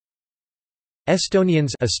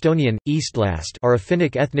Estonians Estonian, Eestlast are a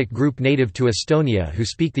Finnic ethnic group native to Estonia who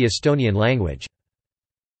speak the Estonian language.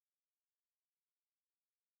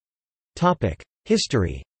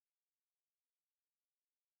 History.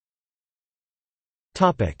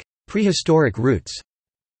 Prehistoric roots.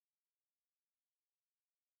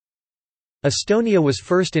 Estonia was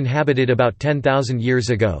first inhabited about 10,000 years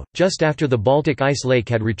ago, just after the Baltic ice lake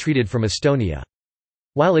had retreated from Estonia.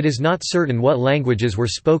 While it is not certain what languages were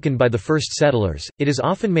spoken by the first settlers, it is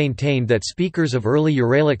often maintained that speakers of early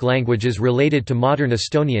Uralic languages related to modern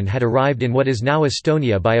Estonian had arrived in what is now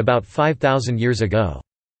Estonia by about 5,000 years ago.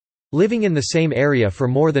 Living in the same area for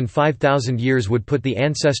more than 5,000 years would put the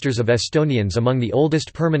ancestors of Estonians among the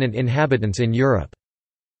oldest permanent inhabitants in Europe.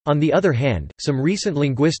 On the other hand, some recent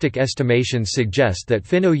linguistic estimations suggest that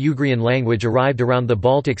Finno-Ugrian language arrived around the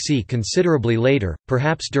Baltic Sea considerably later,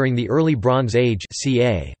 perhaps during the Early Bronze Age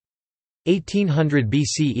ca. 1800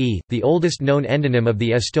 BCE. The oldest known endonym of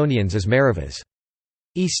the Estonians is Merevas.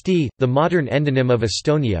 Eesti, the modern endonym of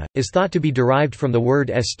Estonia, is thought to be derived from the word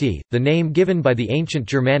Eesti, the name given by the ancient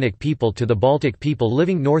Germanic people to the Baltic people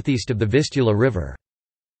living northeast of the Vistula River.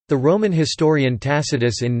 The Roman historian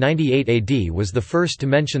Tacitus in 98 AD was the first to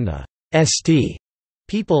mention the Eesti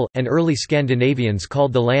people, and early Scandinavians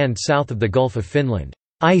called the land south of the Gulf of Finland,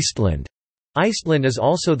 Iceland. Iceland is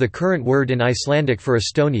also the current word in Icelandic for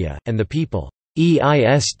Estonia, and the people,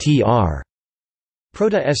 Eistr.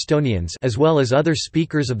 Proto-Estonians as well as other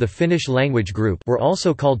speakers of the Finnish language group were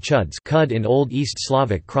also called Chuds in Old East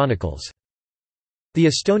Slavic chronicles. The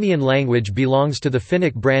Estonian language belongs to the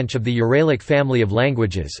Finnic branch of the Uralic family of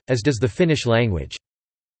languages, as does the Finnish language.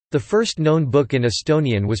 The first known book in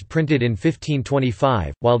Estonian was printed in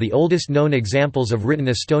 1525, while the oldest known examples of written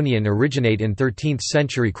Estonian originate in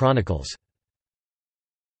 13th-century chronicles.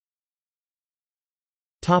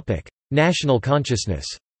 National consciousness.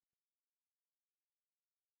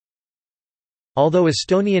 Although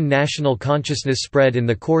Estonian national consciousness spread in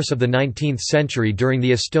the course of the 19th century during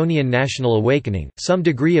the Estonian national awakening, some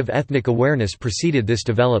degree of ethnic awareness preceded this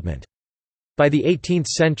development. By the 18th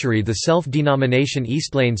century the self-denomination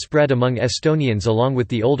Eestlane spread among Estonians along with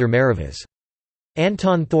the older Merevas.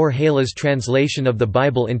 Anton Thor Hala's translation of the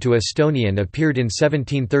Bible into Estonian appeared in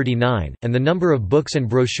 1739, and the number of books and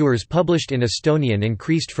brochures published in Estonian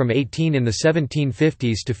increased from 18 in the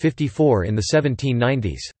 1750s to 54 in the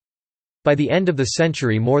 1790s. By the end of the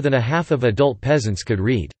century more than a half of adult peasants could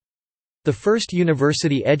read. The first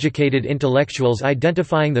university-educated intellectuals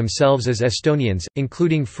identifying themselves as Estonians,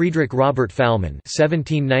 including Friedrich Robert Fahlmann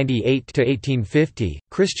 (1798–1850),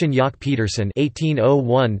 Christian Jaak Petersen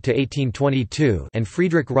 (1801–1822), and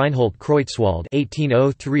Friedrich Reinhold Kreutzwald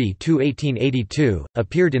 (1803–1882),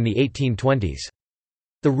 appeared in the 1820s.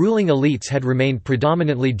 The ruling elites had remained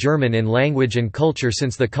predominantly German in language and culture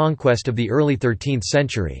since the conquest of the early 13th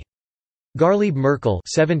century. Gottlieb Merkel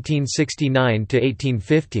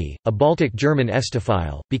 (1769–1850), a Baltic German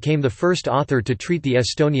Estophile, became the first author to treat the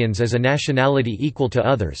Estonians as a nationality equal to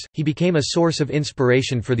others. He became a source of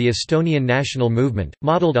inspiration for the Estonian national movement,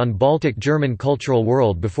 modeled on Baltic German cultural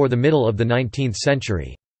world before the middle of the 19th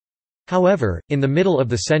century. However, in the middle of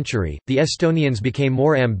the century, the Estonians became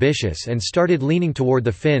more ambitious and started leaning toward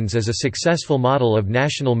the Finns as a successful model of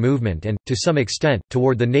national movement and, to some extent,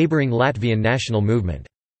 toward the neighbouring Latvian national movement.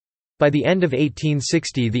 By the end of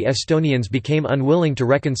 1860 the Estonians became unwilling to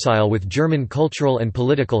reconcile with German cultural and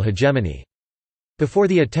political hegemony. Before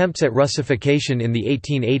the attempts at Russification in the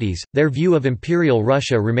 1880s, their view of Imperial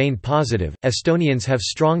Russia remained positive. Estonians have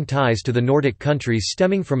strong ties to the Nordic countries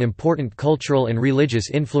stemming from important cultural and religious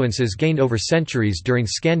influences gained over centuries during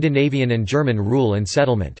Scandinavian and German rule and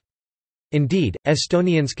settlement. Indeed,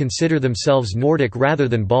 Estonians consider themselves Nordic rather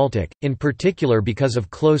than Baltic, in particular because of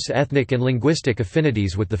close ethnic and linguistic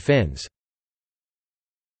affinities with the Finns.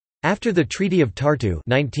 After the Treaty of Tartu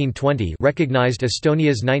 1920 recognized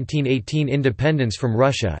Estonia's 1918 independence from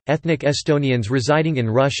Russia, ethnic Estonians residing in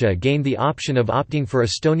Russia gained the option of opting for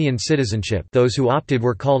Estonian citizenship. Those who opted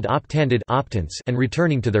were called optandid optants and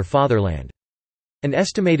returning to their fatherland. An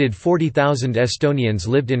estimated 40,000 Estonians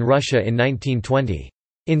lived in Russia in 1920.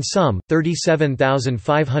 In sum,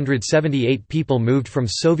 37,578 people moved from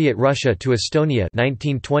Soviet Russia to Estonia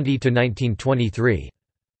 1920 to 1923.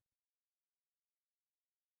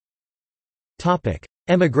 Topic: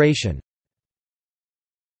 Emigration.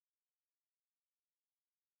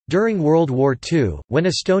 During World War II, when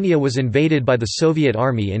Estonia was invaded by the Soviet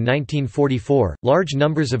Army in 1944, large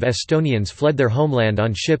numbers of Estonians fled their homeland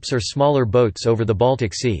on ships or smaller boats over the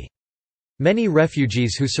Baltic Sea. Many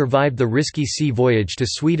refugees who survived the risky sea voyage to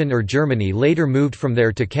Sweden or Germany later moved from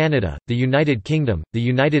there to Canada, the United Kingdom, the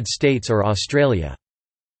United States or Australia.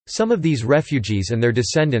 Some of these refugees and their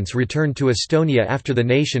descendants returned to Estonia after the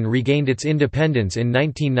nation regained its independence in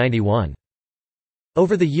 1991.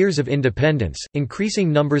 Over the years of independence,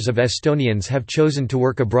 increasing numbers of Estonians have chosen to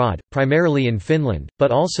work abroad, primarily in Finland,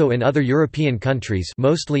 but also in other European countries,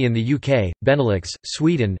 mostly in the UK, Benelux,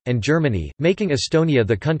 Sweden, and Germany, making Estonia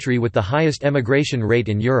the country with the highest emigration rate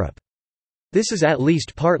in Europe. This is at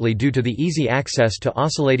least partly due to the easy access to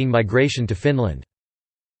oscillating migration to Finland.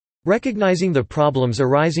 Recognizing the problems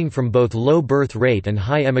arising from both low birth rate and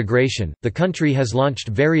high emigration, the country has launched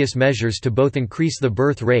various measures to both increase the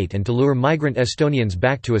birth rate and to lure migrant Estonians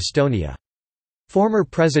back to Estonia. Former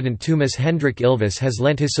President Toomas Hendrik Ilves has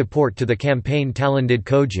lent his support to the campaign Talendid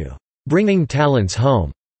Koju, bringing talents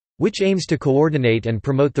home, which aims to coordinate and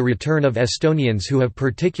promote the return of Estonians who have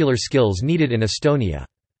particular skills needed in Estonia.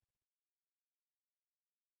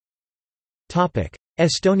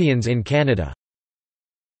 Estonians in Canada.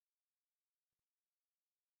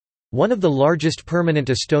 One of the largest permanent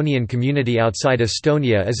Estonian community outside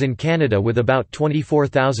Estonia is in Canada with about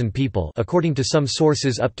 24,000 people, according to some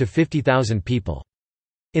sources up to 50,000 people.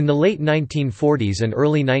 In the late 1940s and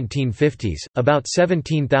early 1950s, about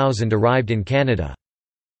 17,000 arrived in Canada.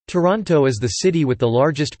 Toronto is the city with the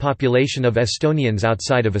largest population of Estonians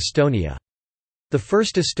outside of Estonia. The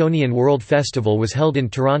first Estonian World Festival was held in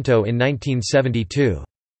Toronto in 1972.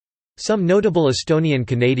 Some notable Estonian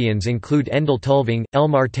Canadians include Endel Tulving,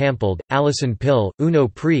 Elmar Tampald, Alison Pill, Uno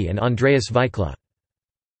Pre and Andreas Vaikla.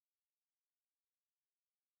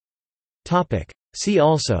 See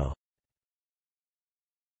also: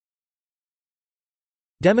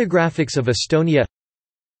 Demographics of Estonia,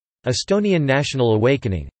 Estonian National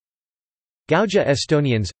Awakening, Gauja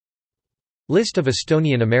Estonians, List of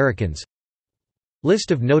Estonian Americans,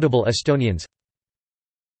 List of notable Estonians.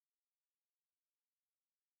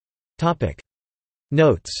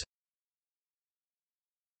 Notes.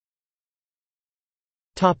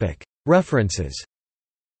 References.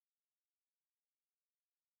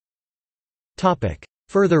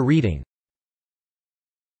 Further reading.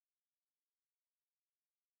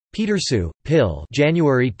 Petersu, Pill,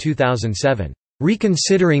 January 2007.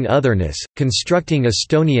 Reconsidering Otherness, Constructing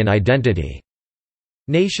Estonian Identity.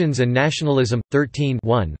 Nations and Nationalism, 13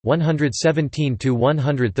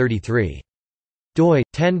 117–133. doi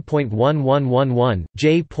 10.1111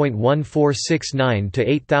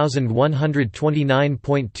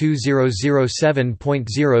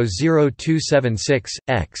 j.1469/8129.2007.00276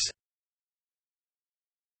 x.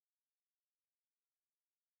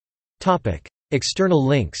 External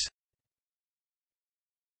links.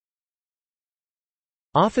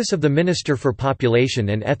 Office of the Minister for Population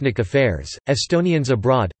and Ethnic Affairs, Estonians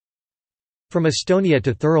Abroad. From Estonia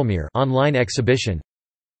to Thirlmere online exhibition.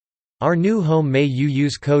 Our New Home May You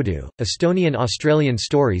Use Kodu, Estonian-Australian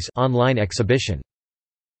Stories online exhibition.